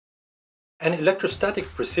An electrostatic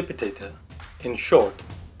precipitator, in short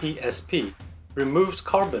ESP, removes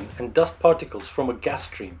carbon and dust particles from a gas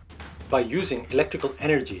stream by using electrical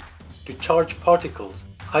energy to charge particles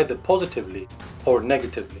either positively or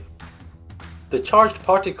negatively. The charged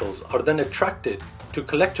particles are then attracted to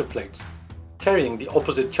collector plates carrying the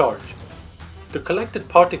opposite charge. The collected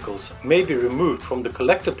particles may be removed from the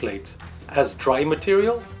collector plates as dry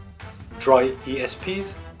material, dry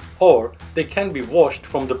ESPs, or they can be washed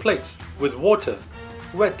from the plates with water,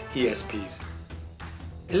 wet ESPs.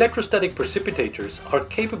 Electrostatic precipitators are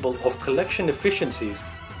capable of collection efficiencies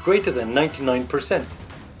greater than 99%.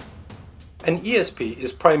 An ESP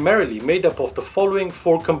is primarily made up of the following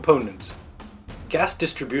four components: gas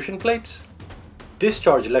distribution plates,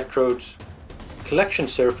 discharge electrodes, collection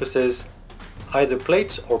surfaces, either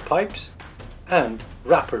plates or pipes, and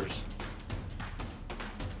wrappers.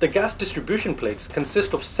 The gas distribution plates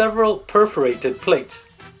consist of several perforated plates,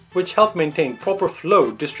 which help maintain proper flow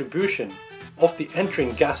distribution of the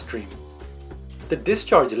entering gas stream. The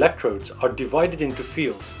discharge electrodes are divided into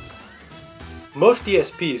fields. Most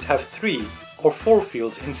ESPs have 3 or 4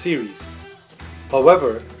 fields in series.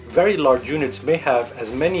 However, very large units may have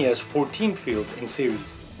as many as 14 fields in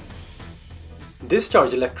series.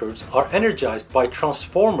 Discharge electrodes are energized by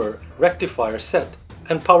transformer, rectifier set,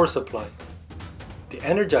 and power supply. The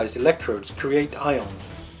energized electrodes create ions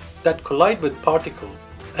that collide with particles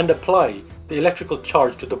and apply the electrical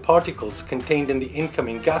charge to the particles contained in the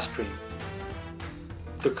incoming gas stream.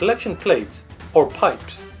 The collection plates, or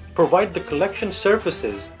pipes, provide the collection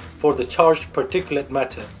surfaces for the charged particulate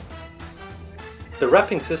matter. The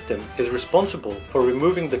wrapping system is responsible for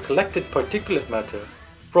removing the collected particulate matter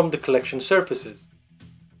from the collection surfaces.